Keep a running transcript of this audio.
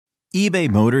eBay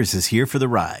Motors is here for the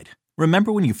ride.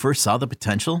 Remember when you first saw the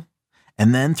potential?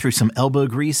 And then through some elbow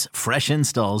grease, fresh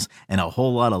installs, and a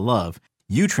whole lot of love,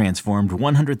 you transformed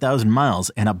 100,000 miles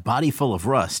and a body full of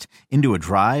rust into a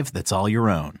drive that's all your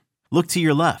own. Look to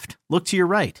your left. Look to your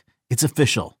right. It's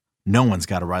official. No one's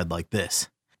got a ride like this.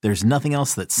 There's nothing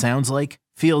else that sounds like,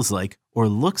 feels like, or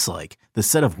looks like the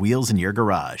set of wheels in your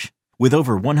garage. With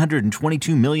over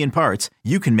 122 million parts,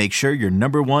 you can make sure your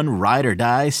number one ride or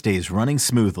die stays running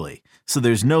smoothly. So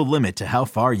there's no limit to how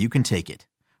far you can take it.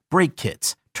 Brake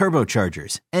kits,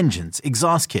 turbochargers, engines,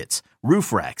 exhaust kits,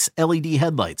 roof racks, LED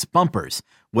headlights, bumpers,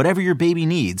 whatever your baby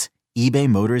needs, eBay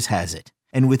Motors has it.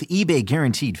 And with eBay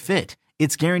Guaranteed Fit,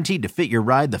 it's guaranteed to fit your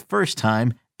ride the first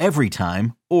time, every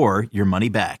time, or your money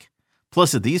back.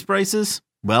 Plus at these prices,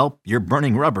 well, you're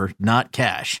burning rubber, not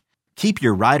cash. Keep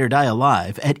your ride or die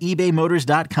alive at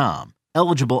ebaymotors.com.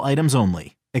 Eligible items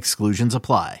only. Exclusions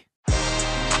apply.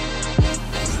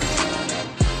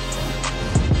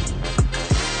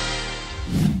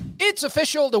 It's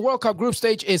official. The World Cup group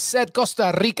stage is set.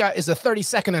 Costa Rica is the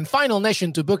 32nd and final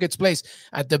nation to book its place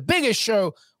at the biggest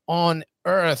show on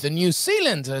earth. In New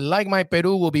Zealand, like my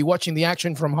Peru, will be watching the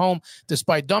action from home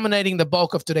despite dominating the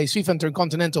bulk of today's FIFA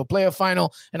Intercontinental Player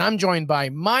Final. And I'm joined by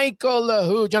Michael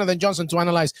Lahoud, Jonathan Johnson, to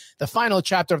analyze the final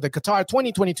chapter of the Qatar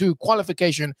 2022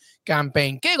 qualification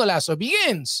campaign. Que Golazo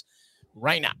begins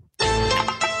right now.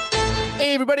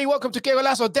 Hey, everybody, welcome to Que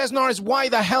Golazo. Des Norris, why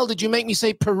the hell did you make me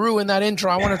say Peru in that intro?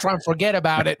 I want to try and forget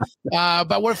about it.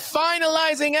 But we're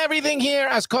finalizing everything here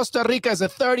as Costa Rica is the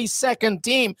 32nd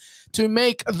team to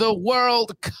make the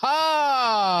World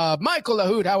Cup. Michael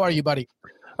Lahoud, how are you, buddy?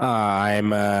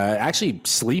 I'm actually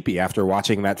sleepy after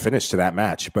watching that finish to that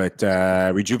match, but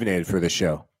rejuvenated for this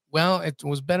show. Well, it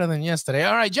was better than yesterday.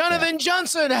 All right, Jonathan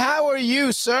Johnson, how are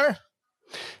you, sir?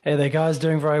 Hey there, guys.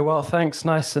 Doing very well, thanks.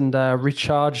 Nice and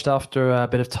recharged after a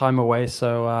bit of time away.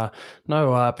 So,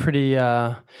 pretty,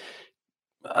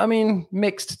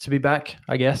 mixed to be back,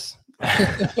 I guess.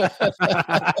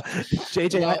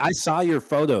 JJ, I saw your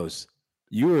photos.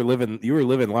 You were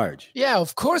living large. Yeah,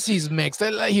 of course he's mixed.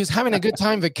 He was having a good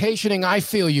time vacationing. I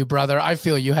feel you, brother. I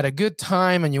feel you had a good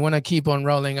time and you want to keep on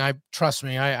rolling. Trust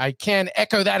me, I can't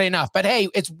echo that enough. But hey,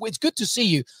 it's good to see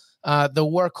you. The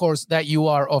workhorse that you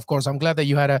are, of course. I'm glad that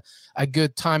you had a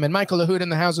good time. And Michael Lahoud in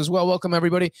the house as well. Welcome,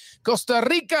 everybody. Costa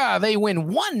Rica, they win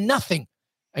 1-0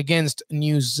 against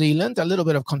New Zealand. A little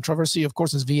bit of controversy, of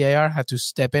course, as VAR had to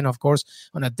step in, of course,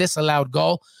 on a disallowed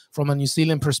goal from a New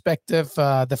Zealand perspective.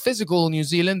 The physical New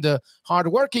Zealand, the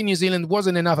hard-working New Zealand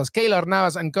wasn't enough as Keylor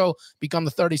Navas and co become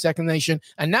the 32nd nation.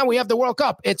 And now we have the World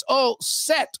Cup. It's all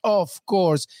set, of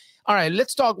course. All right,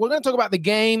 let's talk. We're going to talk about the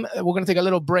game. We're going to take a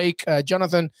little break.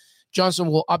 Jonathan Johnson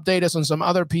will update us on some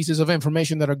other pieces of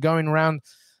information that are going around,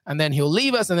 and then he'll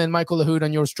leave us, and then Michael Lahoud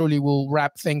and yours truly will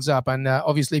wrap things up. And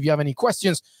obviously, if you have any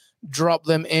questions, drop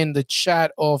them in the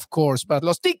chat, of course. But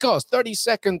Los Ticos,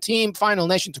 32nd team, final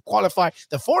nation to qualify,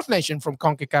 the fourth nation from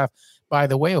CONCACAF, by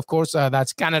the way. Of course,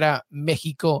 that's Canada,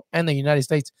 Mexico, and the United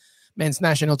States men's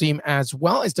national team as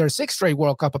well. It's their sixth straight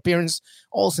World Cup appearance,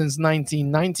 all since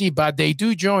 1990, but they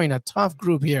do join a tough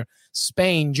group here.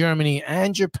 Spain, Germany,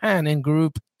 and Japan in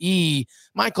Group E.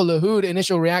 Michael Lahoud,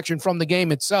 initial reaction from the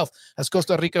game itself as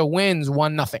Costa Rica wins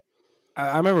 1-0.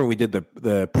 I remember we did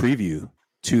the preview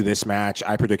to this match.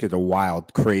 I predicted a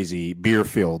wild, crazy,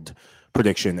 beer-filled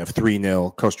prediction of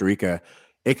 3-0 Costa Rica.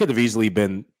 It could have easily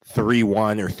been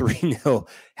 3-1 or 3-0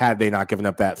 had they not given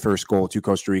up that first goal to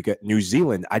Costa Rica. New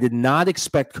Zealand, I did not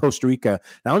expect Costa Rica.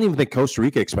 I don't even think Costa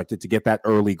Rica expected to get that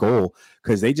early goal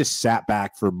because they just sat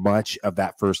back for much of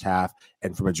that first half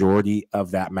and for majority of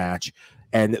that match.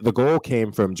 And the goal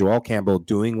came from Joel Campbell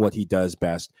doing what he does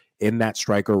best in that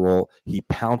striker role. He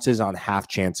pounces on half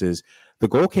chances. The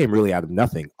goal came really out of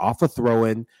nothing. Off a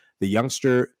throw-in, the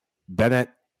youngster, Bennett,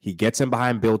 he gets in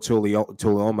behind Bill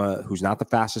Tulioma, who's not the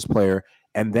fastest player,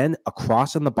 and then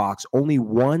across in the box, only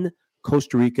one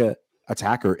Costa Rica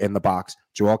attacker in the box,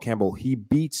 Joel Campbell. He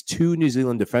beats two New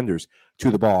Zealand defenders to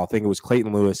the ball. I think it was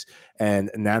Clayton Lewis and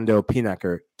Nando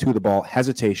Pinaker to the ball.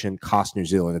 Hesitation cost New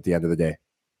Zealand at the end of the day.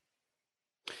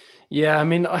 Yeah, I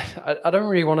mean, I don't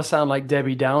really want to sound like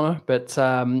Debbie Downer, but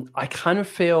I kind of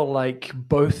feel like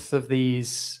both of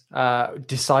these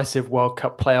decisive World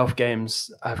Cup playoff games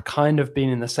have kind of been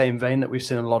in the same vein that we've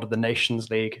seen a lot of the Nations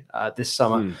League this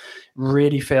summer.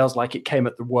 Really feels like it came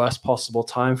at the worst possible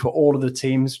time for all of the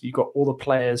teams. You've got all the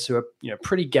players who are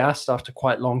pretty gassed after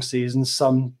quite long seasons,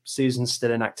 some seasons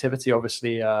still in activity,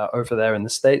 obviously over there in the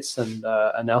States and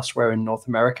elsewhere in North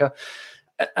America.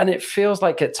 And it feels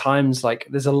like at times, like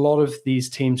there's a lot of these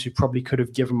teams who probably could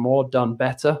have given more, done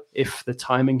better if the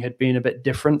timing had been a bit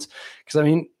different. Because I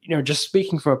mean, just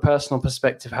speaking from a personal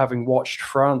perspective, having watched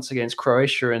France against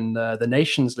Croatia in the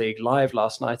Nations League live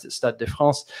last night at Stade de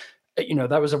France,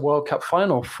 that was a World Cup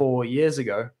final 4 years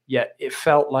ago. Yet it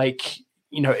felt like,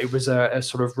 it was a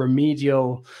sort of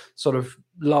remedial sort of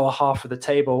lower half of the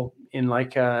table in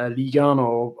like a Ligue 1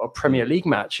 or a Premier League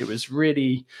match. It was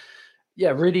really,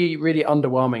 really, really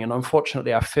underwhelming. And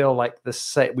unfortunately, I feel like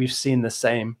we've seen the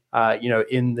same,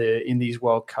 in these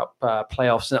World Cup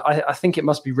playoffs. And I think it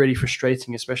must be really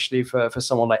frustrating, especially for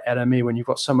someone like Elemi, when you've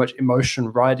got so much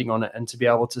emotion riding on it, and to be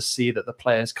able to see that the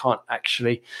players can't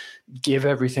actually give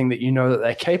everything that that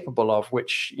they're capable of,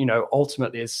 which,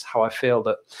 ultimately is how I feel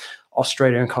that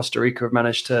Australia and Costa Rica have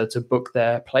managed to book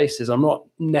their places. I'm not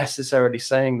necessarily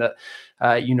saying that,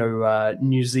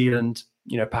 New Zealand,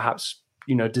 perhaps,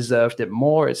 deserved it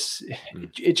more.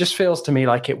 It just feels to me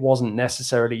like it wasn't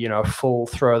necessarily, a full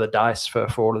throw of the dice for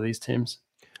all of these teams.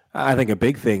 I think a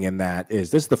big thing in that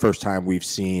is this is the first time we've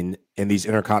seen in these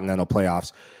intercontinental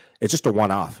playoffs, it's just a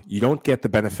one-off. You don't get the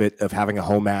benefit of having a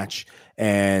home match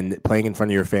and playing in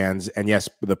front of your fans. And yes,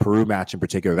 the Peru match in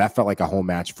particular, that felt like a home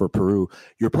match for Peru.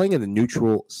 You're playing in a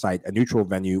neutral site, a neutral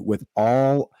venue with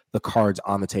all the cards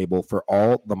on the table for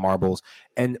all the marbles.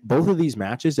 And both of these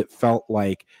matches, it felt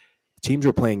like teams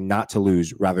were playing not to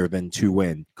lose rather than to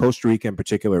win. Costa Rica in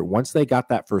particular, once they got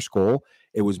that first goal,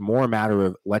 it was more a matter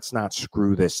of let's not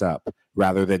screw this up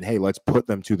rather than, hey, let's put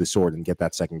them to the sword and get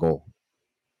that second goal.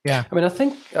 Yeah. I mean, I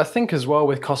think as well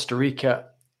with Costa Rica,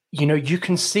 you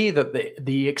can see that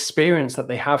the experience that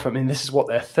they have, I mean, this is what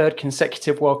their third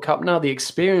consecutive World Cup now, the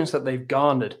experience that they've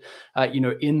garnered,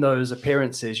 in those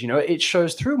appearances, it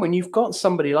shows through when you've got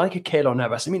somebody like a Keylor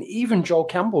Navas. I mean, even Joel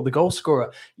Campbell, the goal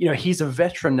scorer, he's a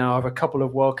veteran now of a couple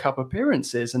of World Cup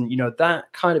appearances. And,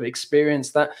 that kind of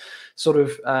experience, that sort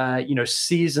of,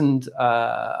 seasoned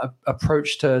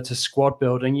approach to squad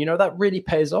building, that really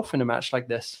pays off in a match like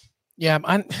this. Yeah.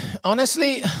 And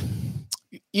honestly,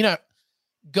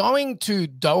 going to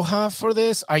Doha for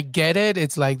this, I get it.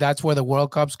 It's like that's where the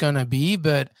World Cup's going to be.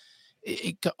 But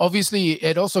obviously,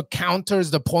 it also counters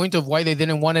the point of why they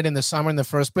didn't want it in the summer in the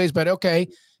first place. But okay,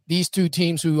 these two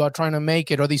teams who are trying to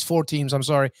make it, or these four teams, I'm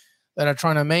sorry, that are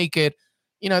trying to make it,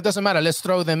 it doesn't matter. Let's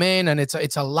throw them in. And it's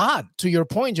a lot, to your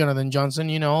point, Jonathan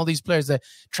Johnson. All these players that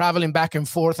traveling back and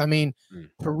forth. I mean,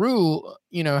 Peru,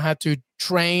 had to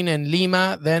train in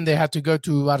Lima. Then they had to go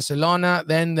to Barcelona.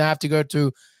 Then they have to go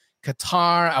to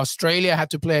Qatar. Australia had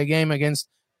to play a game against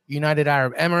United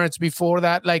Arab Emirates before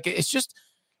that. Like,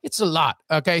 it's a lot.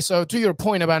 Okay. So to your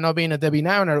point about not being a Debbie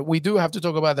Downer, we do have to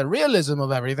talk about the realism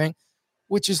of everything,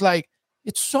 which is like,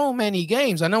 it's so many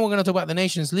games. I know we're going to talk about the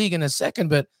Nations League in a second,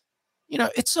 but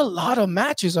it's a lot of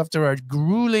matches after a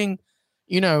grueling,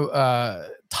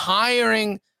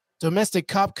 tiring domestic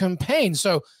cup campaign.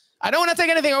 So I don't want to take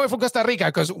anything away from Costa Rica,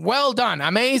 because well done.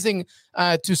 Amazing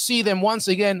to see them once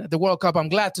again at the World Cup. I'm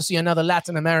glad to see another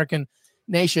Latin American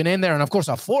nation in there. And of course,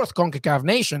 a fourth CONCACAF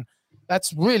nation.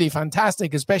 That's really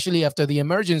fantastic, especially after the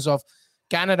emergence of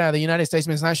Canada, the United States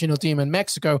men's national team, and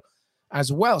Mexico as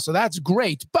well. So that's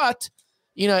great. But,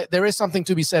 there is something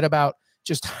to be said about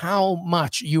just how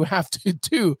much you have to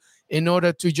do in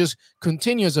order to just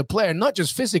continue as a player, not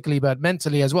just physically, but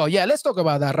mentally as well. Yeah, let's talk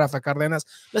about that, Rafa Cardenas.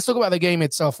 Let's talk about the game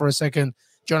itself for a second,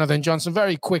 Jonathan Johnson,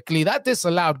 very quickly. That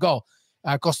disallowed goal.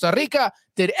 Costa Rica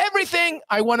did everything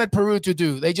I wanted Peru to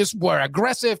do. They just were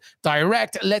aggressive,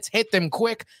 direct, let's hit them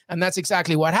quick. And that's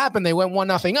exactly what happened. They went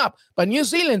 1-0 up. But New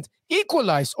Zealand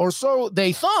equalized, or so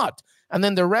they thought. And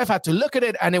then the ref had to look at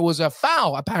it, and it was a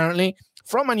foul, apparently,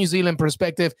 from a New Zealand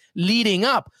perspective, leading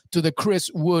up to the Chris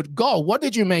Wood goal. What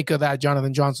did you make of that,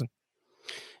 Jonathan Johnson?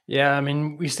 Yeah, I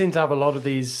mean, we seem to have a lot of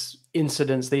these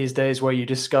incidents these days where you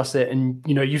discuss it and,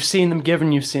 you've seen them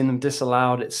given, you've seen them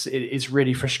disallowed. It's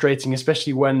really frustrating,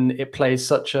 especially when it plays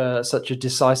such a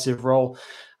decisive role.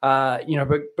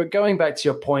 But going back to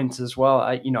your point as well,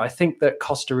 I think that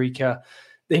Costa Rica,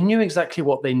 they knew exactly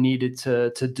what they needed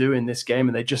to do in this game,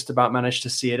 and they just about managed to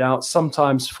see it out.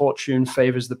 Sometimes fortune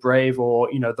favors the brave, or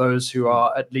those who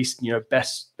are at least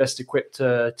best equipped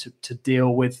to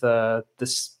deal with the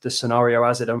scenario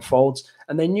as it unfolds.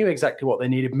 And they knew exactly what they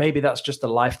needed. Maybe that's just a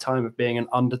lifetime of being an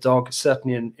underdog,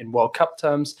 certainly in World Cup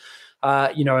terms.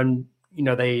 They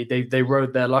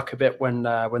rode their luck a bit when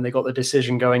they got the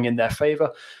decision going in their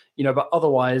favor. But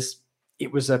otherwise,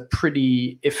 it was a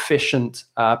pretty efficient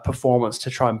performance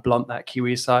to try and blunt that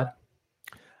Kiwi side.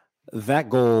 That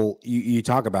goal, you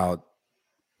talk about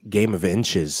game of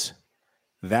inches.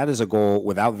 That is a goal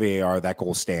without VAR. That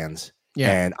goal stands. Yeah.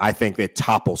 And I think it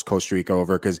topples Costa Rica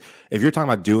over, because if you're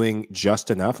talking about doing just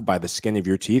enough by the skin of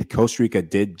your teeth, Costa Rica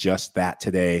did just that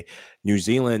today. New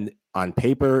Zealand, on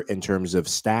paper, in terms of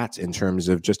stats, in terms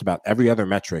of just about every other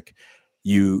metric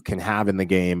you can have in the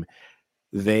game,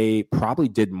 they probably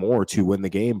did more to win the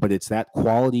game, but it's that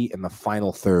quality in the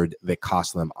final third that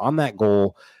cost them. On that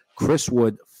goal, Chris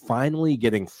Wood finally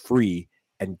getting free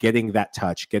and getting that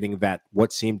touch, getting that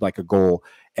what seemed like a goal.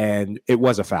 And it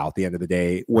was a foul at the end of the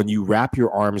day. When you wrap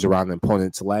your arms around an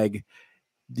opponent's leg,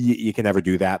 you can never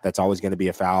do that. That's always going to be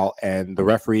a foul. And the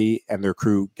referee and their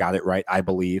crew got it right, I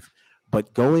believe.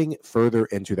 But going further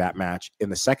into that match, in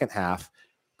the second half,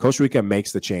 Costa Rica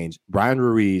makes the change. Brian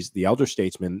Ruiz, the elder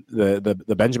statesman,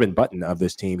 the Benjamin Button of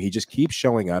this team, he just keeps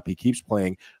showing up. He keeps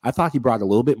playing. I thought he brought a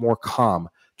little bit more calm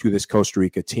to this Costa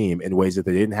Rica team in ways that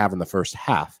they didn't have in the first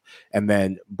half. And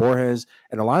then Borges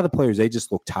and a lot of the players, they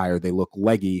just look tired. They look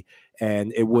leggy.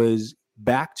 And it was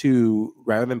back to,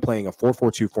 rather than playing a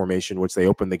 4-4-2 formation, which they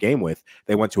opened the game with,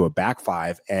 they went to a back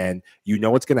five. And you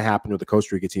know what's going to happen with the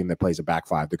Costa Rica team that plays a back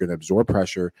five. They're going to absorb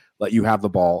pressure, let you have the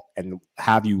ball, and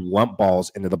have you lump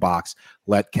balls into the box.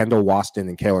 Let Kendall Waston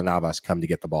and Keylor Navas come to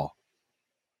get the ball.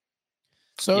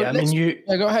 So yeah, I mean,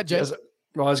 go ahead, Jay.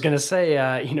 Well, I was going to say,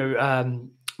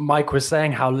 Mike was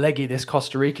saying how leggy this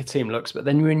Costa Rica team looks, but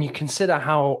then when you consider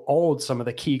how old some of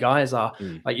the key guys are,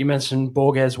 like you mentioned,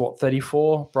 Borges,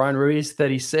 34, Brian Ruiz,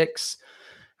 36,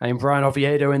 and Brian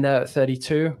Oviedo in there at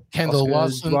 32. Kendall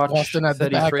Waston at the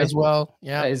back as well.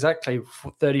 Yeah, exactly,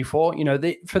 34.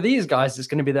 For these guys, it's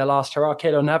going to be their last hurrah.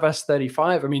 Keylor Navas,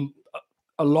 35. I mean,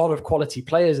 a lot of quality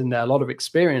players in there, a lot of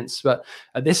experience, but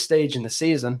at this stage in the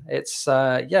season, it's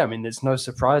there's no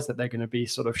surprise that they're going to be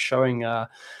sort of showing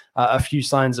a few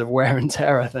signs of wear and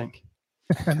tear, I think.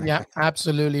 Yeah,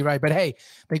 absolutely right. But hey,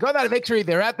 they got that victory.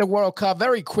 They're at the World Cup.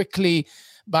 Very quickly,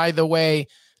 by the way,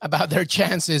 about their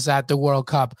chances at the World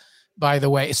Cup. By the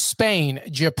way, Spain,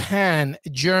 Japan,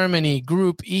 Germany,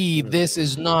 Group E. This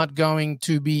is not going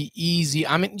to be easy.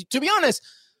 I mean, to be honest,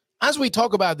 as we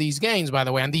talk about these games, by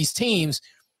the way, and these teams,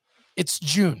 it's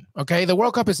June, okay? The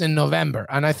World Cup is in November.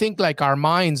 And I think like our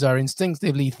minds are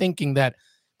instinctively thinking that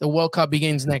the World Cup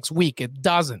begins next week. It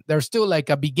doesn't. There's still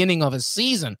like a beginning of a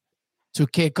season to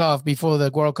kick off before the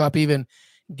World Cup even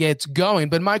gets going.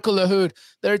 But Michael Lahoud,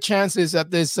 their chances at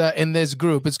this in this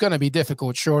group, it's going to be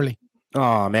difficult, surely.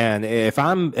 Oh man, if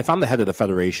I'm the head of the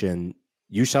federation,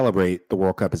 you celebrate the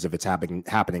World Cup as if it's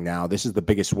happening now. This is the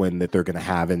biggest win that they're going to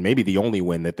have, and maybe the only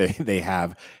win that they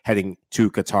have heading to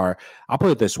Qatar. I'll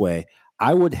put it this way.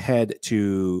 I would head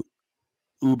to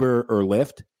Uber or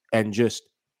Lyft and just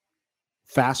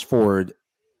fast forward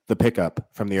the pickup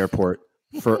from the airport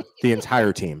for the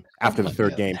entire team after the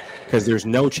third game, because there's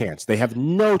no chance. They have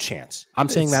no chance. I'm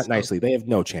saying that nicely. They have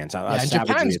no chance.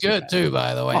 Japan's good too,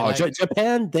 by the way. Oh,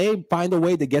 Japan, they find a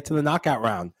way to get to the knockout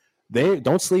round. They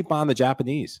don't sleep on the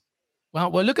Japanese.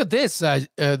 Well, look at this,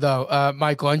 though,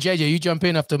 Michael. And JJ, you jump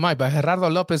in after Mike. But Gerardo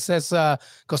Lopez says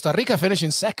Costa Rica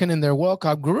finishing second in their World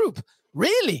Cup group.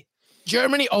 Really?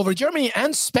 Germany over Germany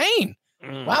and Spain.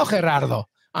 Wow, Gerardo.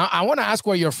 I want to ask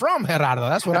where you're from, Gerardo.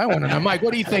 That's what I want to know. Mike,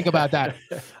 what do you think about that?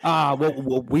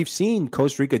 Well, we've seen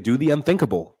Costa Rica do the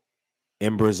unthinkable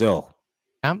in Brazil.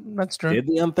 That's true. Did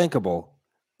the unthinkable.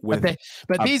 But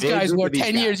these guys were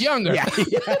 10 years younger.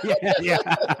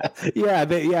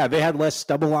 They had less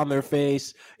stubble on their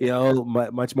face,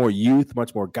 much more youth,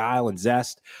 much more guile and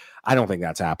zest. I don't think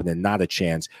that's happening. Not a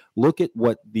chance. Look at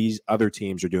what these other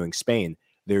teams are doing. Spain,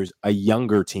 there's a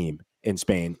younger team in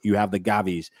Spain. You have the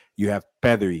Gavis, you have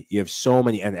Pedri, you have so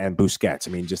many, and Busquets.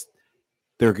 I mean, just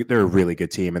they're a really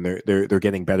good team, and they're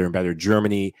getting better and better.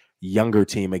 Germany, younger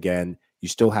team again. You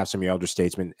still have some of your elder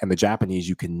statesmen, and the Japanese,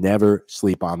 you can never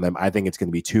sleep on them. I think it's going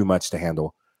to be too much to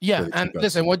handle. Yeah, and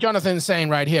listen, what Jonathan's saying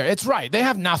right here, it's right. They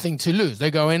have nothing to lose.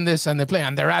 They go in this and they play,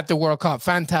 and they're at the World Cup.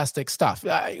 Fantastic stuff.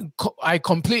 I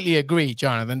completely agree,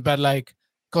 Jonathan, but like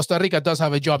Costa Rica does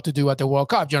have a job to do at the World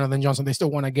Cup, Jonathan Johnson. They still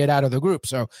want to get out of the group.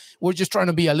 So we're just trying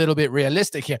to be a little bit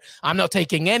realistic here. I'm not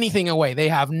taking anything away. They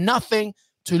have nothing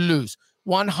to lose,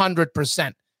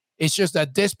 100%. It's just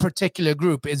that this particular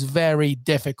group is very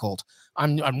difficult.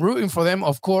 I'm rooting for them,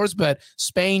 of course, but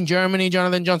Spain, Germany,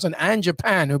 Jonathan Johnson, and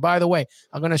Japan, who, by the way,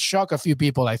 are going to shock a few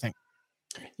people, I think.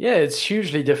 Yeah, it's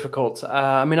hugely difficult.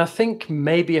 I think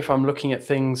maybe if I'm looking at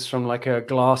things from like a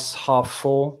glass half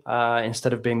full,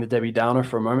 instead of being the Debbie Downer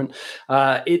for a moment,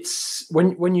 it's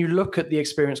when you look at the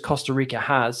experience Costa Rica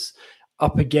has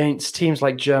up against teams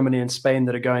like Germany and Spain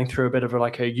that are going through a bit of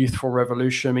a youthful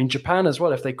revolution. I mean, Japan as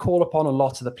well, if they call upon a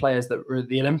lot of the players that were at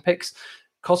the Olympics,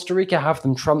 Costa Rica have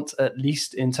them trumped, at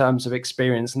least in terms of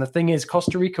experience. And the thing is,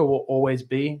 Costa Rica will always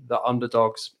be the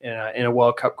underdogs in a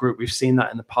World Cup group. We've seen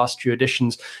that in the past few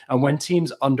editions. And when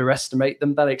teams underestimate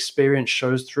them, that experience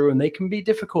shows through, and they can be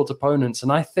difficult opponents.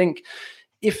 And I think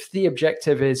if the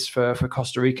objective is for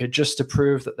Costa Rica just to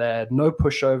prove that they're no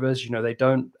pushovers, they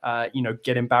don't,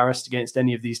 get embarrassed against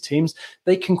any of these teams,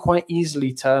 they can quite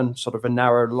easily turn sort of a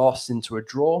narrow loss into a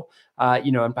draw.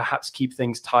 And perhaps keep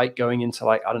things tight going into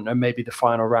maybe the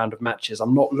final round of matches.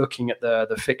 I'm not looking at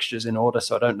the fixtures in order,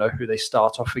 so I don't know who they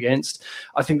start off against.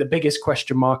 I think the biggest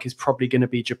question mark is probably going to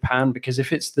be Japan, because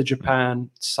if it's the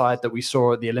Japan side that we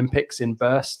saw at the Olympics in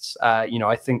bursts,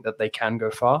 I think that they can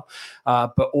go far.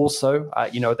 But also,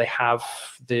 they have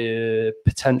the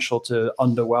potential to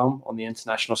underwhelm on the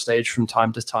international stage from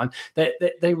time to time. They're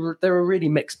a really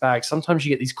mixed bag. Sometimes you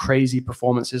get these crazy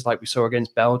performances like we saw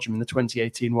against Belgium in the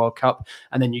 2018 World Cup,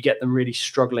 and then you get them really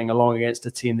struggling along against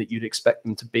a team that you'd expect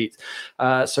them to beat.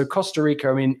 So Costa Rica,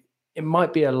 I mean, it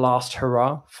might be a last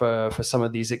hurrah for some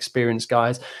of these experienced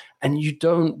guys, and you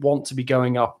don't want to be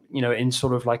going up, in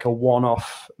sort of like a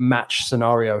one-off match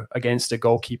scenario against a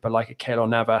goalkeeper like a Keylor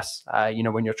Navas,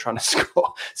 when you're trying to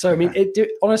score. So, I mean,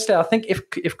 honestly, I think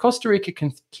if Costa Rica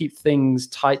can keep things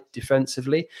tight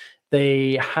defensively,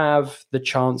 they have the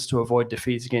chance to avoid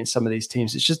defeats against some of these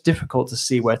teams. It's just difficult to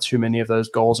see where too many of those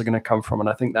goals are going to come from. And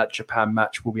I think that Japan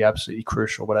match will be absolutely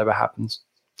crucial, whatever happens.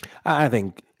 I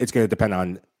think it's going to depend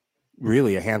on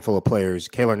really a handful of players.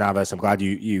 Keylor Navas, I'm glad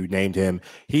you named him.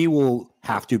 He will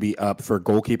have to be up for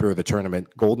goalkeeper of the tournament,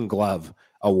 Golden Glove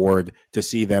award to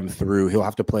see them through. He'll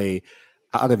have to play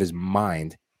out of his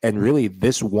mind. And really,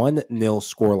 this 1-0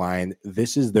 scoreline,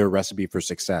 this is their recipe for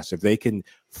success. If they can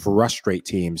frustrate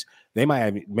teams, they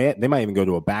might even go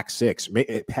to a back 6.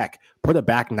 Heck, put a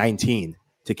back 19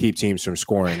 to keep teams from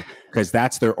scoring, because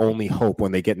that's their only hope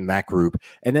when they get in that group.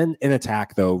 And then in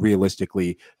attack, though,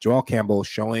 realistically, Joel Campbell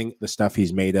showing the stuff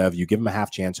he's made of. You give him a half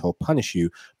chance, he'll punish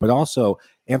you. But also,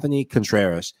 Anthony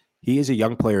Contreras, he is a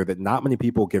young player that not many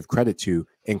people give credit to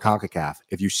in CONCACAF.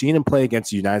 If you've seen him play against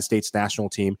the United States national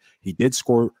team, he did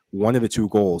score one of the 2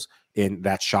 goals in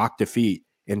that shock defeat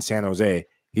in San Jose.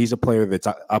 He's a player that's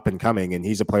up and coming, and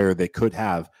he's a player that could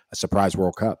have a surprise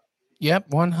World Cup.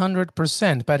 Yep,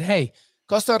 100%. But hey,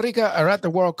 Costa Rica are at the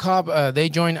World Cup. They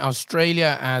join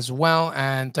Australia as well.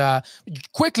 And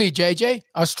quickly, JJ,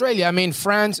 Australia, I mean,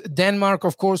 France, Denmark,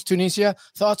 of course, Tunisia.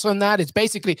 Thoughts on that?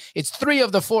 It's 3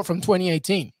 of the 4 from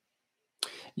 2018.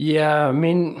 Yeah, I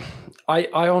mean, I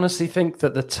honestly think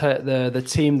that the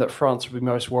team that France would be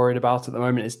most worried about at the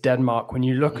moment is Denmark. When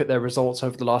you look at their results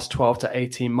over the last 12 to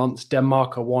 18 months,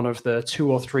 Denmark are one of the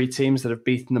 2 or 3 teams that have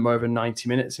beaten them over 90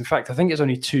 minutes. In fact, I think it's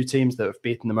only 2 teams that have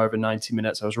beaten them over 90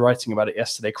 minutes. I was writing about it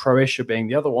yesterday, Croatia being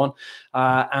the other one,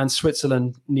 and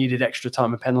Switzerland needed extra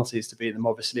time and penalties to beat them,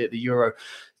 obviously, at the Euro.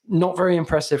 Not very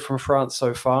impressive from France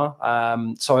so far.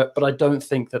 But I don't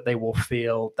think that they will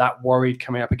feel that worried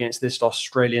coming up against this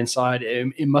Australian side.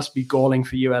 It must be galling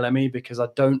for ULME, because I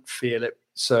don't feel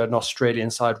an Australian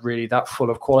side really that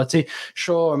full of quality.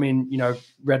 Sure, I mean,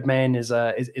 Redmayne is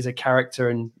a character,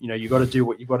 and you got to do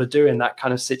what you got to do in that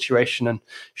kind of situation and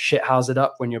shithouse it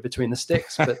up when you're between the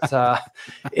sticks. But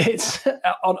it's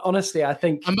honestly, I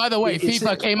think. And by the way,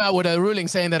 FIFA came out with a ruling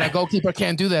saying that a goalkeeper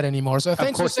can't do that anymore. So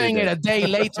thanks for saying it a day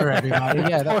later, everybody.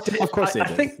 Yeah, of course they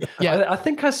did. I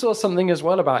think I saw something as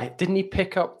well about it. Didn't he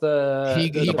pick up the? He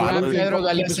grabbed Pedro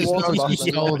Gales's nose.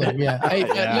 He stole them. Yeah. Hey,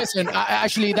 listen,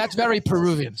 actually, that's very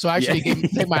Peruvian. So I actually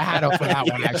take my hat off for that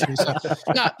one. Actually, so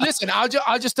now listen,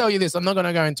 I'll just tell you this. I'm not going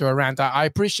to go into a rant. I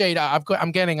appreciate.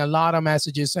 I'm getting a lot of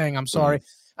messages saying I'm sorry,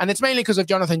 and it's mainly because of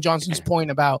Jonathan Johnson's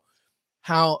point about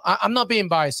how I'm not being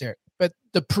biased here, but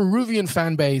the Peruvian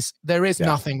fan base, there is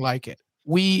nothing like it.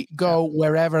 We go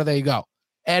wherever they go,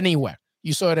 anywhere.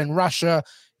 You saw it in Russia.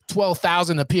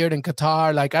 12,000 appeared in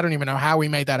Qatar. Like, I don't even know how we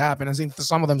made that happen. I think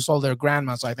some of them sold their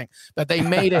grandmas, I think, but they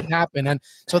made it happen. And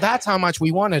so that's how much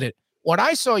we wanted it. What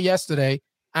I saw yesterday,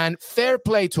 and fair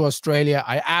play to Australia,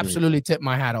 I absolutely tip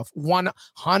my hat off.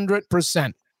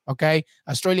 100%. Okay.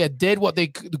 Australia did what they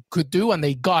could do, and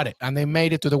they got it, and they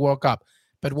made it to the World Cup.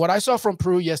 But what I saw from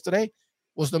Peru yesterday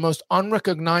was the most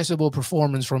unrecognizable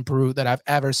performance from Peru that I've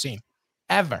ever seen.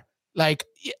 Ever. Like,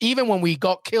 even when we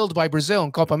got killed by Brazil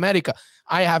in Copa America,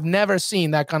 I have never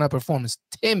seen that kind of performance.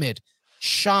 Timid,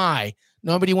 shy.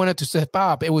 Nobody wanted to step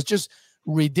up. It was just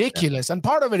ridiculous. And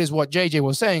part of it is what JJ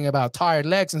was saying about tired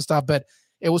legs and stuff, but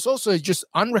it was also just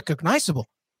unrecognizable,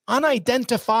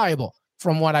 unidentifiable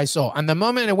from what I saw. And the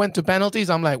moment it went to penalties,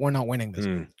 I'm like, we're not winning this.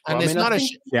 And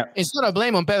it's not a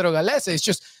blame on Pedro Galese. It's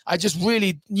just, I just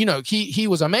really, he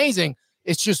was amazing.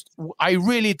 It's just, I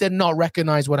really did not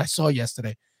recognize what I saw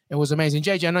yesterday. It was amazing.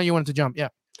 JJ, I know you wanted to jump. Yeah.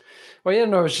 Well, yeah,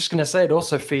 no, I was just going to say it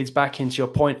also feeds back into your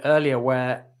point earlier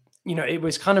where, it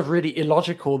was kind of really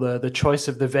illogical, the choice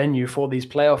of the venue for these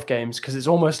playoff games, because it's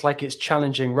almost like it's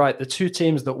challenging, right, the two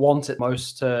teams that want it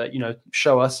most to,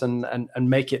 show us and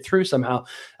make it through somehow.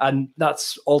 And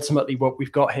that's ultimately what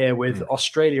we've got here with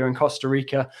Australia and Costa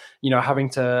Rica,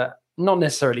 having to not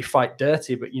necessarily fight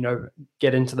dirty, but,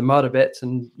 get into the mud a bit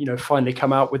and, finally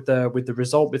come out with the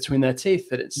result between their teeth.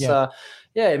 That it's,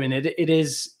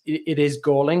 it is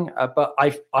galling, but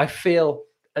I feel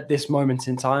at this moment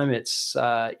in time, it's,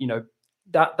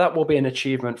 that will be an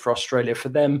achievement for Australia, for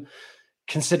them,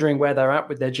 considering where they're at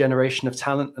with their generation of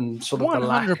talent and sort of 100%. The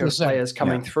lack of players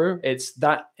coming through. It's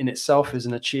that in itself is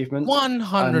an achievement.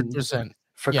 100%.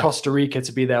 For Costa Rica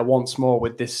to be there once more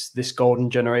with this golden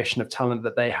generation of talent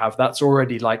that they have, that's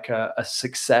already like a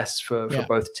success for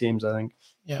both teams, I think.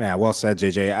 Yeah, well said,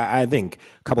 JJ. I think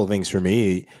a couple of things for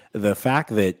me. The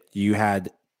fact that you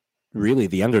had really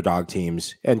the underdog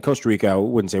teams, and Costa Rica, I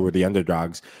wouldn't say were the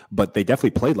underdogs, but they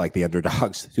definitely played like the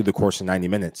underdogs through the course of 90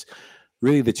 minutes.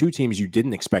 Really, the two teams you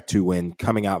didn't expect to win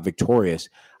coming out victorious.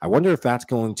 I wonder if that's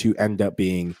going to end up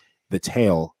being the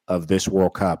tale of this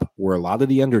World Cup, where a lot of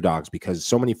the underdogs, because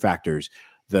so many factors,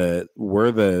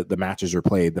 where the matches are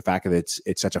played, the fact that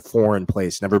it's such a foreign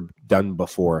place, never done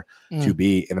before to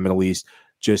be in the Middle East,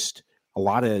 just a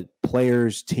lot of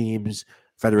players, teams,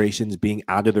 federations being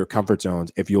out of their comfort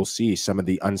zones. If you'll see some of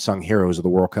the unsung heroes of the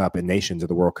World Cup and nations of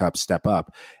the World Cup step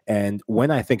up. And when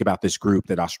I think about this group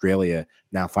that Australia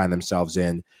now find themselves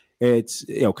in, it's,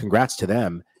 congrats to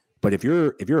them. But if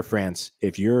you're a France,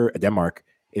 if you're a Denmark,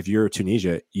 if you're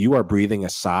Tunisia, you are breathing a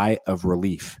sigh of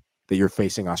relief that you're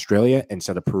facing Australia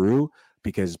instead of Peru,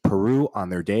 because Peru on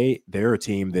their day, they're a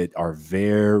team that are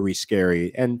very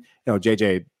scary. And,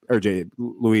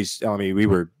 Luis telling me we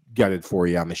were gutted for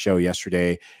you on the show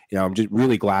yesterday. I'm just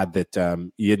really glad that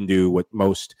you didn't do what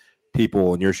most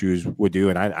people in your shoes would do.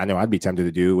 And I know I'd be tempted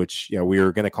to do, which, we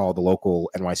were going to call the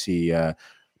local NYC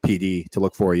PD to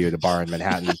look for you at a bar in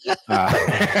Manhattan.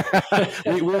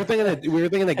 We were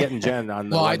thinking of getting Jen on.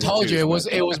 Well, I told you it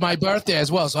was my birthday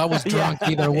as well, so I was drunk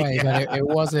either way. But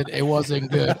it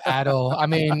wasn't good at all. I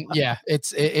mean, yeah,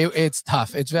 it's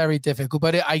tough. It's very difficult.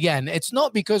 But again, it's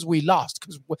not because we lost,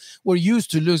 because we're used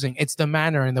to losing. It's the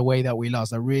manner and the way that we lost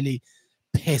that really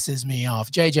pisses me off.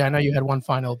 JJ, I know you had one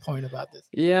final point about this.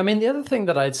 Yeah, I mean, the other thing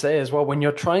that I'd say as well, when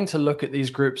you're trying to look at these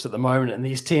groups at the moment, and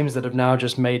these teams that have now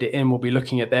just made it in will be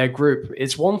looking at their group,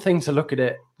 it's one thing to look at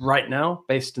it right now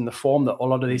based in the form that a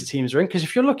lot of these teams are in. Because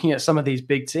if you're looking at some of these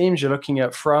big teams, you're looking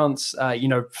at France,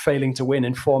 failing to win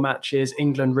in 4 matches,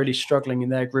 England really struggling in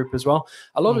their group as well.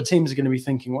 A lot of teams are going to be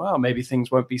thinking, wow, maybe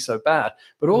things won't be so bad.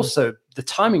 But also the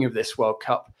timing of this World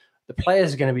Cup, the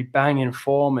players are going to be bang in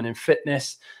form and in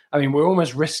fitness. I mean, we're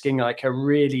almost risking like a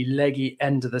really leggy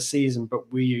end of the season,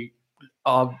 but we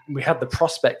have the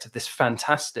prospect of this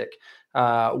fantastic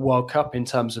World Cup in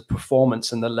terms of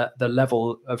performance and the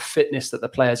level of fitness that the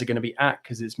players are going to be at,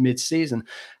 because it's mid-season.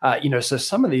 So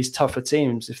some of these tougher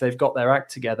teams, if they've got their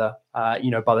act together, by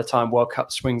the time World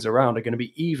Cup swings around, are going to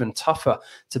be even tougher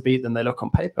to beat than they look on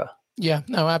paper. Yeah,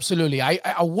 no, absolutely.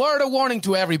 A word of warning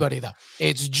to everybody, though.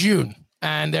 It's June.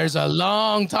 And there's a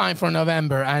long time for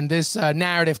November, and this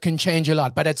narrative can change a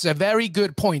lot. But it's a very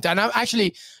good point. And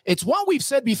it's what we've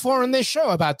said before on this show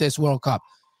about this World Cup.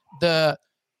 The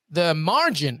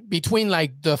margin between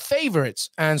like the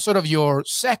favorites and sort of your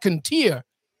second tier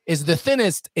is the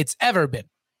thinnest it's ever been,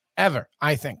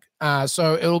 I think.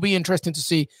 So it'll be interesting to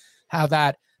see how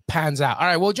that pans out. All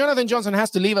right, well, Jonathan Johnson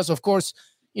has to leave us, of course.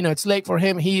 It's late for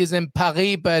him. He is in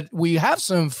Paris, but we have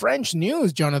some French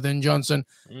news, Jonathan Johnson.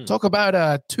 Talk about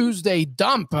a Tuesday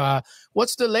dump.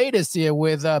 What's the latest here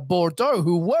with Bordeaux,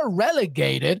 who were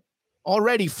relegated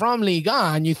already from Liga,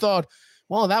 and you thought,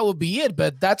 well, that would be it,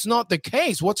 but that's not the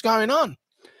case. What's going on?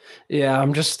 Yeah,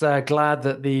 I'm just glad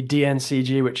that the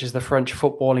DNCG, which is the French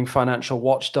footballing financial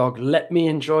watchdog, let me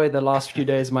enjoy the last few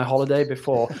days of my holiday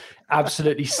before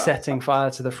absolutely setting fire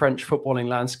to the French footballing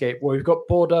landscape, where we've got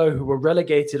Bordeaux, who were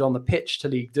relegated on the pitch to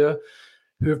Ligue 2,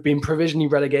 who have been provisionally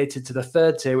relegated to the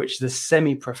third tier, which is the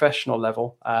semi-professional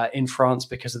level in France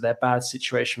because of their bad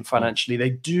situation financially.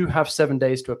 They do have 7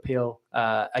 days to appeal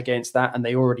against that, and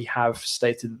they already have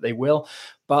stated that they will.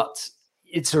 But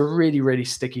it's a really, really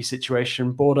sticky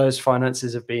situation. Bordeaux's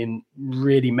finances have been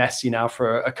really messy now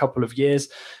for a couple of years.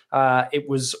 It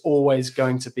was always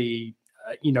going to be,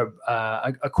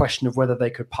 a question of whether they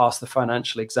could pass the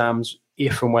financial exams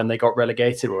if and when they got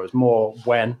relegated, or it was more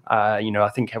when. I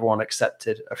think everyone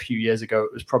accepted a few years ago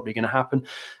it was probably going to happen.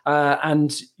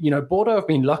 And Bordeaux have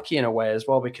been lucky in a way as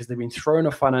well, because they've been thrown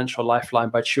a financial lifeline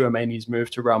by Tchouameni's move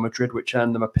to Real Madrid, which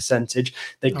earned them a percentage.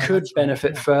 They could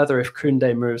benefit further if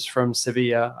Koundé moves from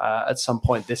Sevilla at some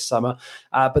point this summer.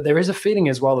 But there is a feeling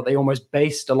as well that they almost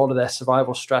based a lot of their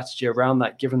survival strategy around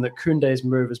that, given that Koundé's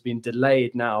move has been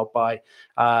delayed now by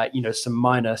some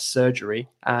minor surgery,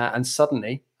 and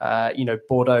suddenly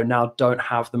Bordeaux now don't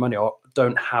have the money, or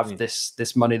don't have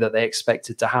this money that they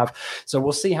expected to have. So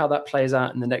we'll see how that plays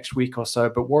out in the next week or so.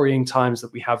 But worrying times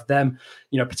that we have them,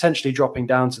 potentially dropping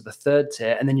down to the third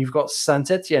tier. And then you've got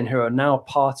Saint-Etienne, who are now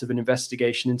part of an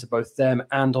investigation into both them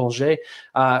and Angers,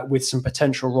 with some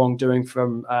potential wrongdoing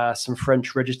from some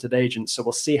French registered agents. So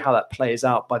we'll see how that plays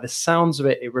out. By the sounds of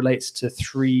it, it relates to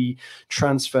 3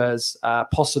 transfers,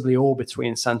 possibly all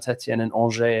between Saint-Etienne and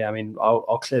Angers. I mean,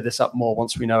 I'll clear this up more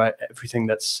once we know everything,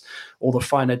 that's all the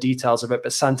finer details of it.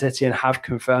 But Saint-Etienne have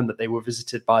confirmed that they were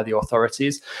visited by the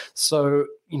authorities. So,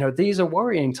 these are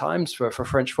worrying times for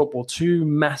French football. 2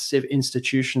 massive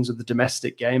institutions of the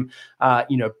domestic game,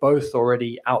 both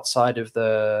already outside of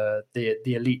the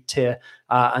elite tier,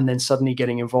 and then suddenly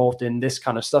getting involved in this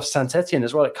kind of stuff. Saint-Etienne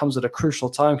as well, it comes at a crucial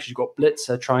time because you've got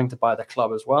Blitzer trying to buy the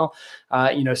club as well.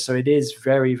 So it is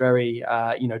very, very,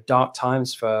 dark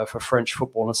times for French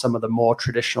football and some of the more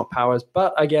traditional powers.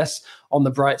 But I guess on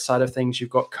the bright side of things, you've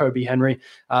got Kobe Henry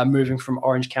moving from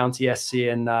Orange County SC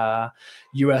in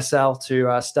USL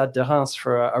to Stade de Reims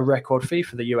for a record fee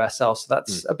for the USL. So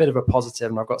that's a bit of a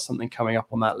positive, and I've got something coming up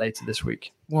on that later this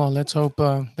week. Well, let's hope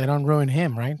they don't ruin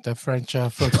him, right? The French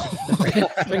football.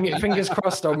 Fingers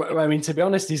crossed. I mean, to be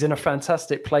honest, he's in a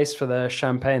fantastic place for the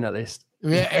champagne, at least.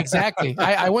 Yeah, exactly.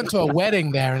 I went to a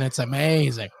wedding there, and it's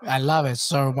amazing. I love it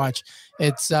so much.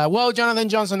 It's Jonathan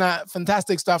Johnson,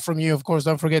 fantastic stuff from you. Of course,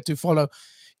 don't forget to follow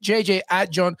JJ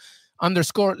at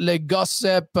John_Le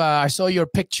Gossip. I saw your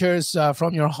pictures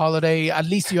from your holiday. At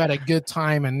least you had a good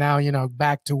time, and now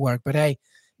back to work. But hey,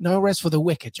 no rest for the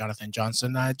wicked, Jonathan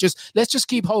Johnson. Let's just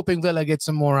keep hoping Villa gets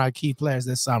some more key players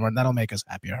this summer, and that'll make us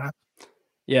happier, huh?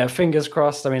 Yeah, fingers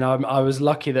crossed. I mean, I was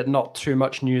lucky that not too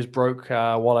much news broke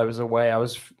while I was away.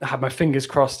 Had my fingers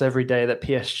crossed every day that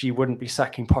PSG wouldn't be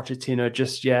sacking Pochettino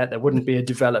just yet. There wouldn't be a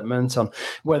development on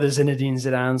whether Zinedine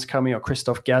Zidane's coming or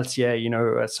Christophe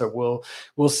Galtier. So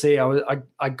we'll see.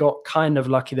 I got kind of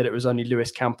lucky that it was only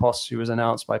Luis Campos who was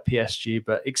announced by PSG,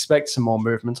 but expect some more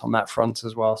movement on that front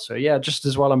as well. So yeah, just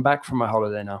as well I'm back from my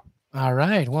holiday now. All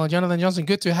right. Well, Jonathan Johnson,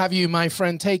 good to have you, my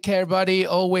friend. Take care, buddy.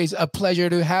 Always a pleasure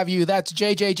to have you. That's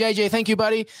JJ. JJ, thank you,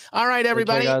 buddy. All right,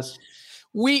 everybody. Okay, guys.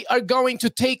 We are going to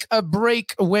take a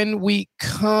break. When we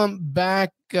come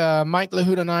back, Mike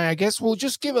Lahoud and I guess we'll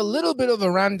just give a little bit of a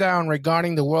rundown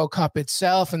regarding the World Cup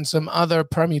itself and some other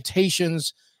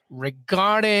permutations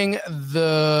regarding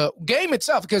the game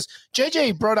itself, because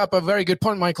JJ brought up a very good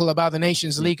point, Michael, about the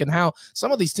Nations League and how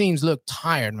some of these teams look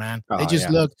tired, man. They just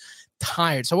look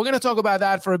tired. So we're going to talk about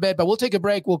that for a bit, but we'll take a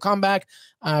break. We'll come back,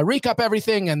 recap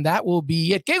everything, and that will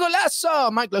be it. Que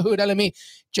golazo! Mike Lahoud, LME,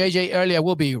 JJ earlier.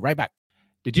 We'll be right back.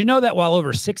 Did you know that while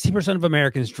over 60% of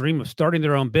Americans dream of starting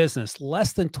their own business,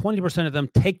 less than 20% of them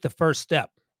take the first step?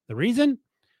 The reason?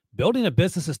 Building a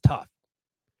business is tough.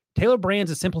 Taylor Brands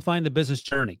is simplifying the business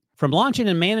journey. From launching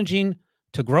and managing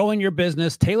to growing your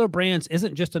business, Taylor Brands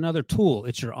isn't just another tool.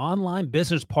 It's your online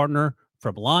business partner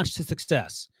from launch to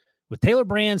success. With Taylor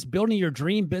Brands, building your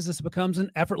dream business becomes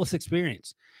an effortless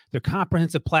experience. Their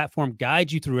comprehensive platform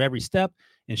guides you through every step,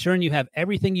 ensuring you have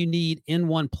everything you need in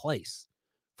one place.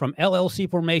 From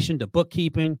LLC formation to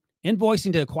bookkeeping,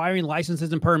 invoicing to acquiring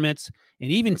licenses and permits,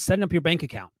 and even setting up your bank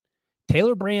account,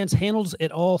 Taylor Brands handles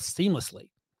it all seamlessly.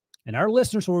 And our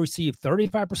listeners will receive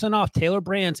 35% off Taylor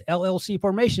Brands LLC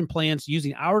formation plans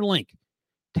using our link,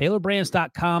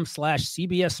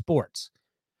 taylorbrands.com/CBS Sports.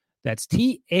 That's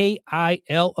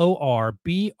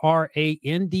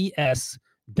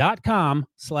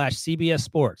TAILORBRANDS.com/CBS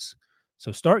Sports.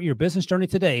 So start your business journey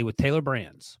today with Taylor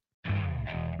Brands.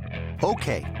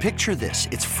 Okay, picture this.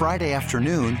 It's Friday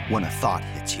afternoon when a thought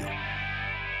hits you.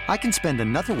 I can spend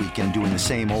another weekend doing the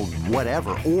same old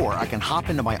whatever, or I can hop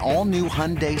into my all-new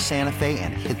Hyundai Santa Fe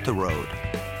and hit the road.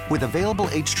 With available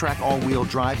H-Track all-wheel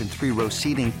drive and 3-row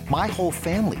seating, my whole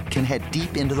family can head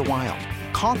deep into the wild.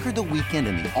 Conquer the weekend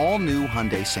in the all-new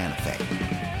Hyundai Santa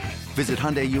Fe. Visit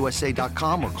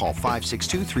HyundaiUSA.com or call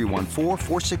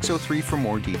 562-314-4603 for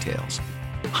more details.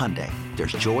 Hyundai,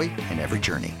 there's joy in every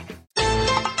journey.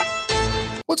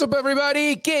 What's What's up,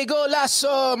 everybody? Que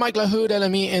golazo! Mike LaHood,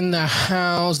 LME in the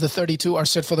house. The 32 are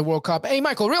set for the World Cup. Hey,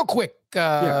 Michael, real quick.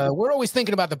 We're always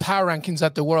thinking about the power rankings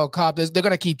at the World Cup. They're going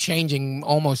to keep changing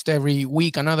almost every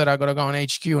week. I know that I'm going to go on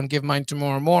HQ and give mine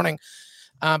tomorrow morning.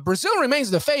 Brazil remains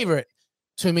the favorite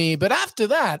to me, but after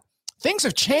that, things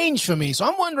have changed for me. So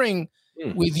I'm wondering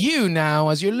with you now,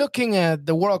 as you're looking at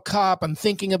the World Cup and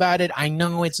thinking about it, I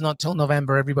know it's not till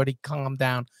November. Everybody calm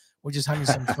down. We're just having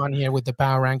some fun here with the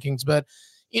power rankings, but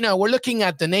we're looking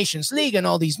at the Nations League and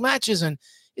all these matches, and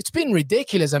it's been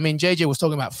ridiculous. I mean, JJ was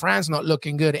talking about France not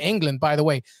looking good. England, by the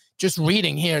way, just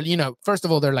reading here, first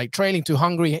of all, they're like trailing to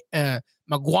Hungary.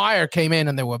 Maguire came in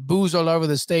and there were boos all over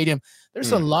the stadium.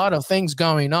 There's a lot of things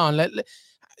going on.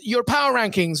 Your power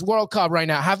rankings, World Cup right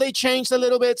now, have they changed a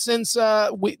little bit since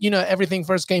everything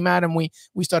first came out and we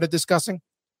started discussing?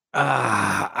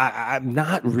 I'm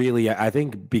not really. I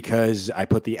think because I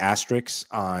put the asterisks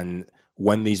on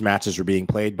when these matches are being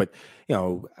played, but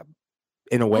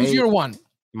in a way, who's your one?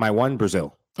 My one,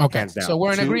 Brazil. Okay, hands down. So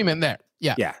we're in agreement there.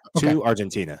 Yeah. Okay. Two,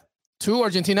 Argentina. Two,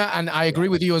 Argentina, and I agree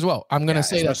with you as well. I'm going to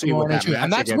say that tomorrow,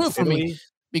 and that's good for me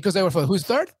because they were for who's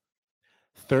third?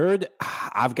 Third,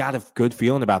 I've got a good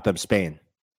feeling about them. Spain.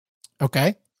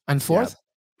 Okay, and fourth.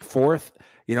 Yeah. Fourth,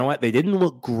 you know what? They didn't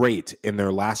look great in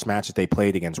their last match that they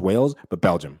played against Wales, but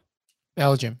Belgium.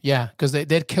 Yeah, because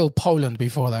they'd killed Poland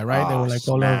before that, right? They were like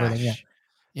all over them.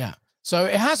 Yeah. So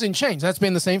it hasn't changed. That's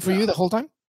been the same for you the whole time?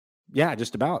 Yeah,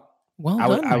 just about. Well,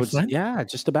 I would yeah,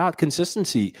 just about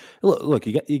consistency. Look,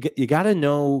 you got to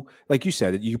know, like you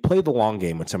said, you play the long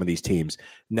game with some of these teams.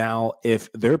 Now, if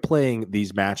they're playing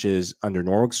these matches under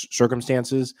normal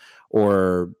circumstances,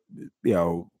 or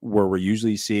where we're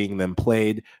usually seeing them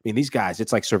played, I mean, these guys,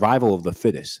 it's like survival of the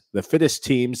fittest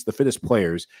teams, the fittest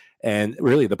players, and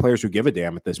really the players who give a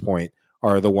damn at this point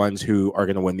are the ones who are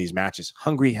going to win these matches.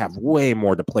 Hungary have way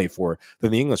more to play for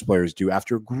than the English players do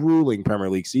after a grueling Premier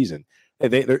League season.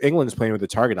 England is playing with a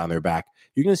target on their back.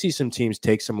 You're going to see some teams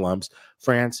take some lumps.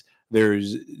 France,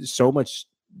 there's so much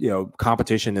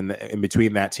competition in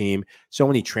between that team. So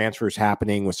many transfers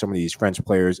happening with some of these French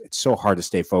players. It's so hard to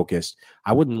stay focused.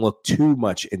 I wouldn't look too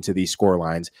much into these score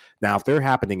lines. Now, if they're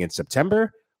happening in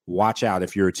September, watch out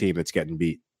if you're a team that's getting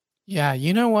beat. Yeah,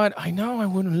 you know what? I know I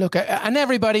wouldn't look at, and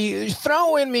everybody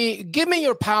give me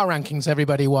your power rankings,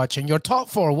 everybody watching. Your top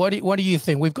four, what do you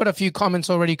think? We've got a few comments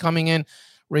already coming in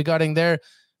regarding their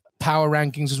power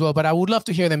rankings as well, but I would love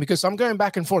to hear them because I'm going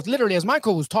back and forth. Literally, as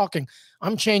Michael was talking,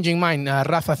 I'm changing mine.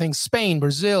 Rafa thinks Spain,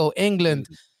 Brazil, England.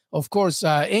 Of course,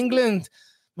 England,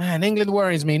 man, England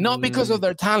worries me. Not because of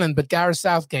their talent, but Gareth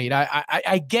Southgate.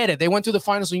 I get it. They went to the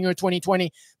finals in Euro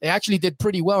 2020. They actually did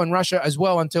pretty well in Russia as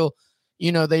well until,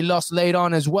 they lost late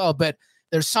on as well. But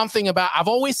there's something about, I've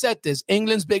always said this,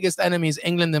 England's biggest enemy is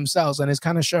England themselves, and it's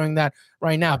kind of showing that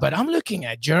right now. But I'm looking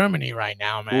at Germany right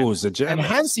now, man. Ooh, and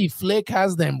Hansi Flick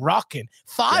has them rocking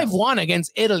 5-1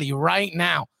 against Italy right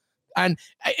now. And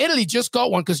Italy just got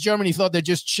one because Germany thought they'd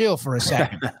just chill for a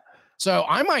second. So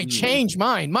I might change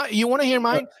mine. You want to hear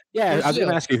mine? Yeah, Brazil. I was going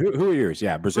to ask you, who are yours?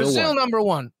 Yeah, Brazil number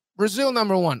one. Brazil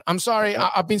number one. I'm sorry.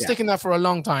 I've been sticking that for a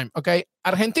long time. Okay.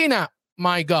 Argentina.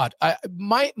 My God,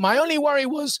 my only worry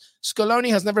was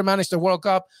Scaloni has never managed a World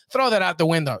Cup. Throw that out the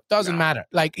window. Doesn't matter.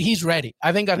 Like, he's ready.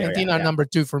 I think Argentina are number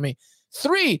 2 for me.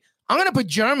 3, I'm going to put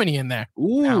Germany in there.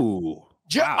 Ooh.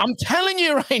 Wow. I'm telling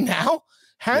you right now,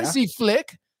 Hansi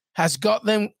Flick has got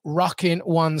them rocking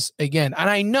once again. And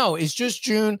I know it's just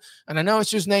June, and I know it's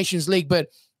just Nations League, but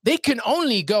they can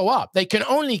only go up. They can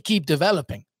only keep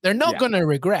developing. They're not going to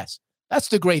regress. That's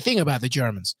the great thing about the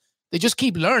Germans. They just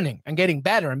keep learning and getting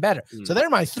better and better. So they're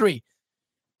my 3.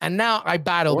 And now I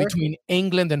battle between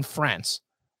England and France.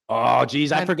 Oh,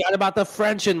 geez. I forgot about the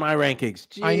French in my rankings.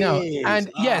 Jeez. I know.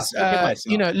 And yes,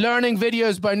 learning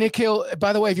videos by Nick Hill.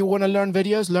 By the way, if you want to learn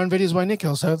videos by Nick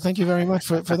Hill. So thank you very much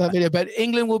for that video. But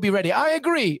England will be ready. I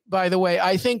agree, by the way.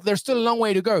 I think there's still a long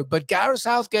way to go. But Gareth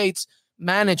Southgate's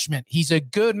management, he's a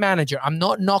good manager. I'm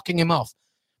not knocking him off.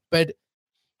 But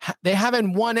they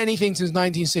haven't won anything since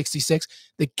 1966.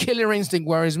 The killer instinct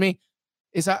worries me.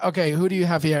 Is that okay? Who do you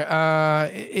have here?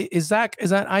 Is that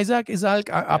Isaac?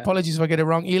 Apologies if I get it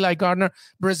wrong. Eli Gardner,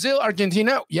 Brazil,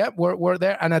 Argentina. Yep, we're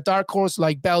there. And a dark horse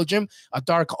like Belgium, a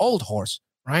dark old horse,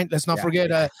 right? Let's not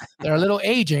forget they're a little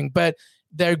aging, but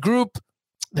their group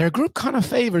kind of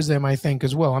favors them, I think,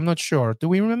 as well. I'm not sure. Do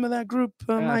we remember that group?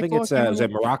 I think it's is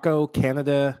it Morocco,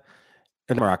 Canada,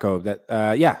 and Morocco.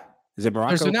 Is it Morocco?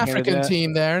 There's an African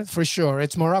team there for sure.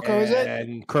 It's Morocco, is it?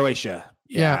 And Croatia.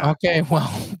 Yeah. Okay. Well,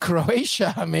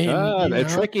 Croatia. I mean, they're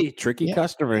tricky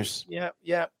customers. Yeah.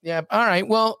 All right.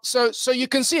 Well, so you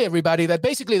can see, everybody, that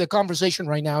basically the conversation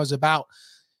right now is about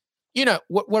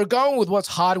we're going with what's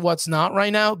hot, what's not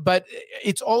right now, but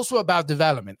it's also about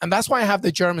development. And that's why I have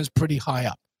the Germans pretty high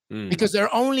up because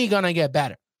they're only going to get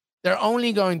better. They're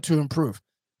only going to improve.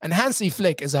 And Hansi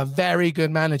Flick is a very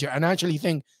good manager and I actually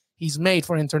think he's made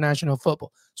for international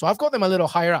football. So I've got them a little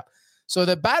higher up. So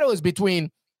the battle is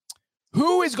between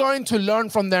who is going to learn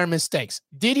from their mistakes,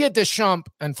 Didier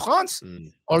Deschamps and France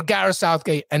or Gareth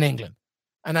Southgate and England.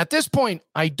 And at this point,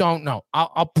 I don't know.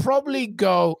 I'll probably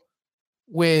go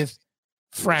with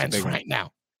France right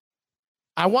now.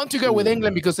 I want to go with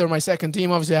England because they're my second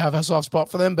team. Obviously, I have a soft spot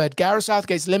for them. But Gareth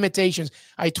Southgate's limitations,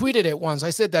 I tweeted it once. I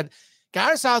said that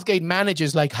Gareth Southgate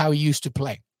manages like how he used to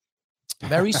play.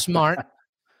 Very smart,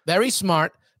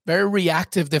 very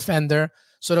reactive defender,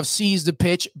 sort of sees the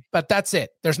pitch, but that's it.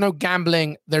 There's no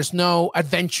gambling. There's no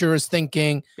adventurous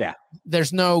thinking. Yeah.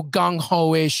 There's no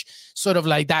gung-ho-ish, sort of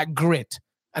like that grit.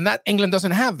 And that England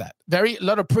doesn't have that. A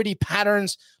lot of pretty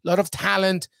patterns, a lot of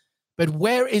talent. But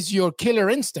where is your killer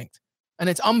instinct? And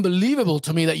it's unbelievable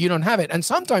to me that you don't have it. And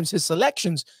sometimes his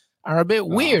selections are a bit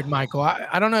weird, Michael.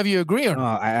 I don't know if you agree or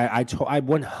not. I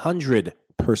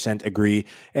 100% agree.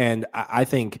 And I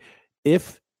think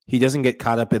if he doesn't get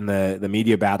caught up in the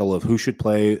media battle of who should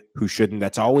play, who shouldn't,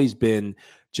 that's always been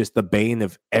just the bane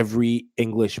of every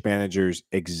English manager's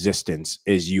existence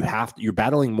is you're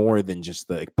battling more than just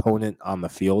the opponent on the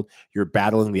field. You're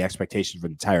battling the expectation of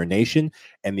an entire nation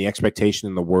and the expectation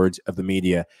in the words of the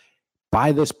media.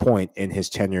 By this point in his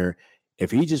tenure,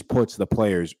 if he just puts the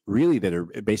players really that are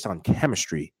based on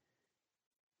chemistry,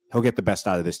 he'll get the best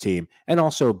out of this team and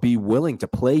also be willing to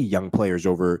play young players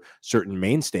over certain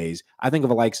mainstays. I think of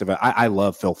the likes of I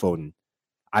love Phil Foden.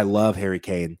 I love Harry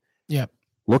Kane. Yeah.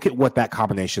 Look at what that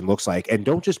combination looks like. And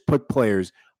don't just put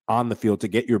players on the field to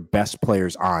get your best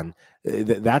players on.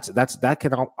 That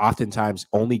can oftentimes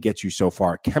only get you so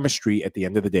far. Chemistry at the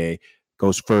end of the day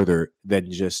goes further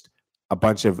than just a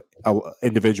bunch of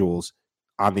individuals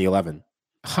on the 11.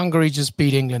 Hungary just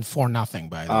beat England 4-0,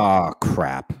 by the way. Oh,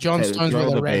 crap. John Stones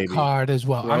with a red card as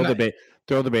well.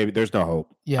 Throw the baby. There's no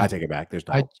hope. Yeah. I take it back. There's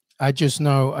no hope. I just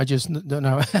don't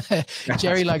know.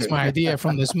 Jerry likes my idea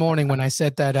from this morning when I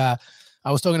said that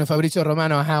I was talking to Fabrizio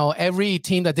Romano how every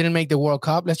team that didn't make the World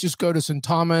Cup, let's just go to St.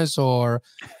 Thomas or,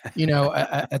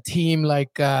 a team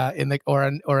like or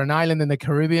an island in the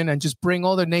Caribbean and just bring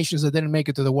all the nations that didn't make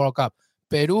it to the World Cup.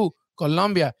 Peru,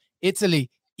 Colombia, Italy,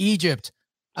 Egypt.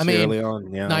 Sierra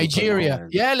Leone, Nigeria.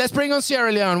 Yeah, let's bring on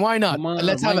Sierra Leone. Why not?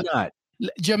 Let's have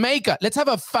Jamaica. Let's have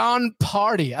a fun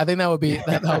party. I think that would be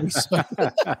so.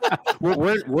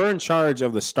 we're in charge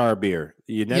of the Star beer.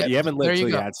 You haven't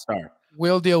literally had Star.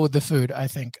 We'll deal with the food, I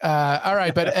think. All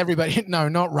right, but everybody, no,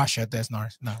 not Russia. There's no.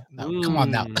 Come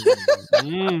on now.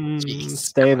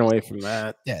 Staying away from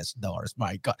that. Yes, Norris.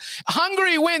 My God,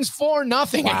 Hungary wins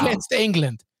 4-0 against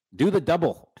England. Do the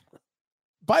double.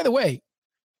 By the way,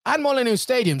 at Molineux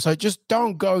Stadium, so just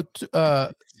don't go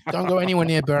anywhere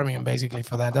near Birmingham, basically,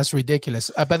 for that. That's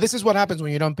ridiculous. But this is what happens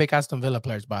when you don't pick Aston Villa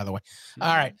players, by the way.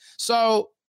 All right. So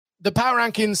the power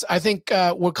rankings, I think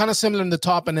we're kind of similar in the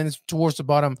top, and then it's towards the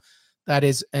bottom. That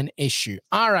is an issue.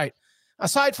 All right.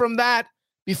 Aside from that,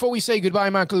 before we say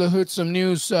goodbye, Michael Lahoud, some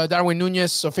news. Darwin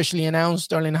Nunez officially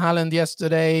announced Erling Haaland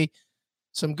yesterday.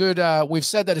 Some good. We've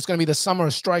said that it's going to be the summer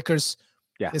of strikers.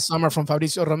 Yeah. This summer from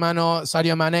Fabrizio Romano.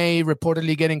 Sadio Mane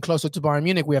reportedly getting closer to Bayern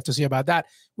Munich. We have to see about that,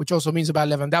 which also means about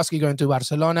Lewandowski going to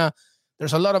Barcelona.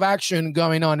 There's a lot of action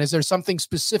going on. Is there something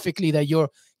specifically that you're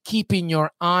keeping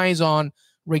your eyes on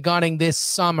regarding this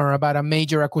summer about a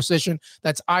major acquisition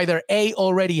that's either A,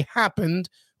 already happened,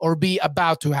 or B,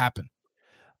 about to happen?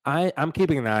 I'm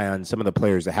keeping an eye on some of the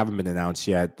players that haven't been announced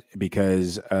yet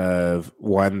because of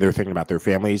one, they're thinking about their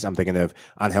families. I'm thinking of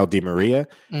Angel Di Maria.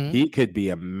 Mm-hmm. He could be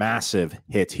a massive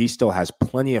hit. He still has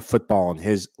plenty of football in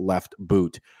his left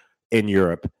boot in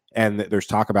Europe. And there's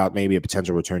talk about maybe a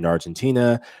potential return to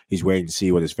Argentina. He's waiting to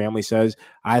see what his family says.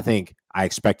 I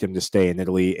expect him to stay in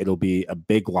Italy. It'll be a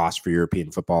big loss for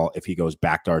European football if he goes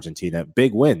back to Argentina.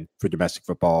 Big win for domestic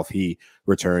football if he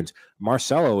returns.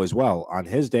 Marcelo as well. On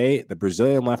his day, the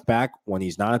Brazilian left back, when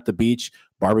he's not at the beach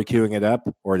barbecuing it up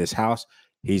or at his house,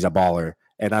 he's a baller.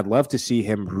 And I'd love to see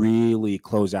him really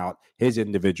close out his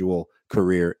individual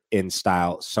career in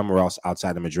style somewhere else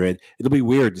outside of Madrid. It'll be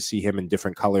weird to see him in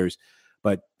different colors.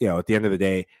 But, at the end of the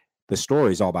day, the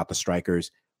story is all about the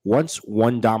strikers. Once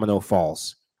one domino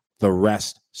falls, the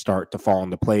rest start to fall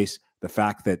into place. The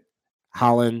fact that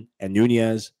Haaland and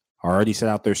Nunez are already set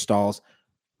out their stalls.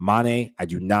 Mane, I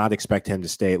do not expect him to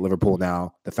stay at Liverpool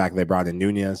now. The fact that they brought in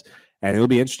Nunez. And it'll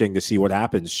be interesting to see what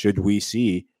happens. Should we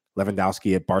see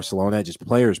Lewandowski at Barcelona, just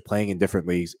players playing in different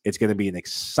leagues? It's going to be an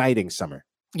exciting summer.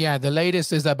 Yeah, the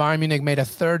latest is that Bayern Munich made a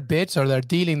third bid, so they're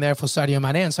dealing there for Sadio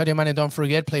Mane. And Sadio Mane, don't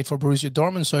forget, played for Borussia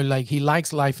Dortmund, so like he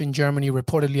likes life in Germany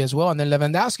reportedly as well. And then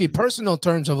Lewandowski, personal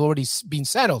terms have already been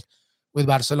settled with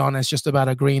Barcelona. It's just about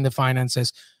agreeing the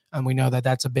finances, and we know that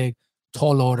that's a big,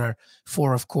 tall order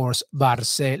for, of course,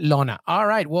 Barcelona. All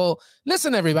right, well,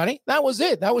 listen, everybody, that was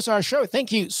it. That was our show.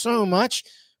 Thank you so much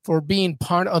for being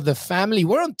part of the family.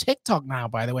 We're on TikTok now,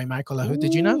 by the way, Michael Lahoud.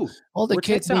 Did you know? All the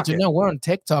kids need to know we're on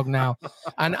TikTok now.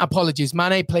 And apologies,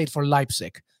 Mane played for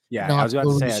Leipzig. Yeah, I was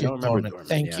about to say, I don't remember Dortmund.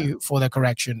 Thank you for the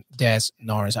correction, Des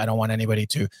Norris. I don't want anybody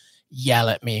to yell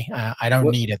at me. I don't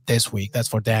need it this week. That's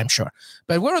for damn sure.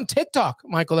 But we're on TikTok,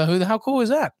 Michael Lahoud. How cool is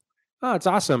that? Oh, it's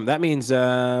awesome. That means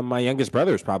my youngest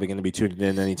brother is probably going to be tuning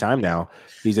in anytime now.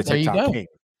 He's a TikTok king.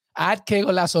 At Que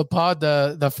Golazo Pod,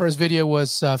 the first video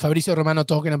was Fabrizio Romano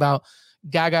talking about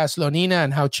Gaga Slonina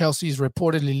and how Chelsea's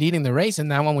reportedly leading the race in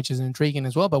that one, which is intriguing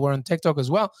as well. But we're on TikTok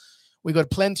as well. We got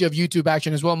plenty of YouTube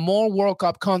action as well. More World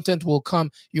Cup content will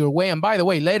come your way. And by the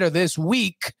way, later this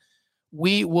week,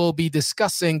 we will be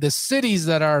discussing the cities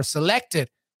that are selected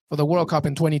for the World Cup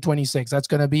in 2026. That's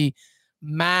going to be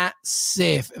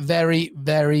massive, very,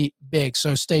 very big.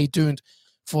 So stay tuned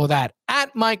for that.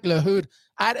 At Mike Lahoud,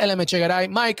 at LM Echegaray.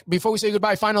 Mike, before we say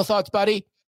goodbye, final thoughts, buddy.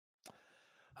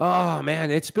 Oh, man,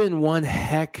 it's been one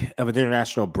heck of an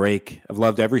international break. I've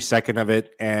loved every second of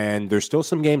it, and there's still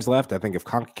some games left. I think of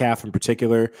CONCACAF in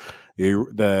particular.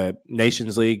 The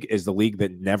Nations League is the league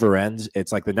that never ends.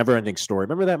 It's like the never-ending story.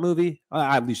 Remember that movie?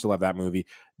 I used to love that movie.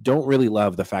 Don't really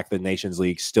love the fact that Nations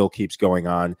League still keeps going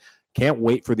on. Can't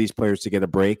wait for these players to get a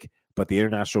break, but the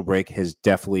international break has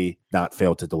definitely not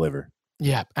failed to deliver.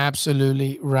 Yeah,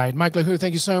 absolutely right. Mike Lahoud,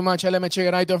 thank you so much. LM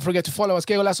Echegaray. Don't forget to follow us,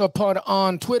 Que Golazo Pod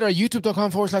on Twitter,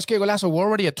 youtube.com/Que Golazo. We're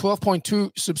already at 12.2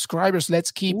 subscribers.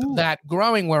 Let's keep that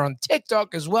growing. We're on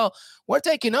TikTok as well. We're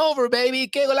taking over, baby.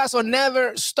 Que Golazo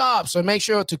never stops. So make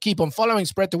sure to keep on following,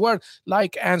 spread the word,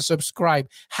 like, and subscribe.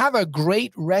 Have a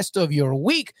great rest of your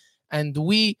week, and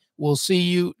we will see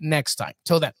you next time.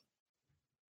 Till then.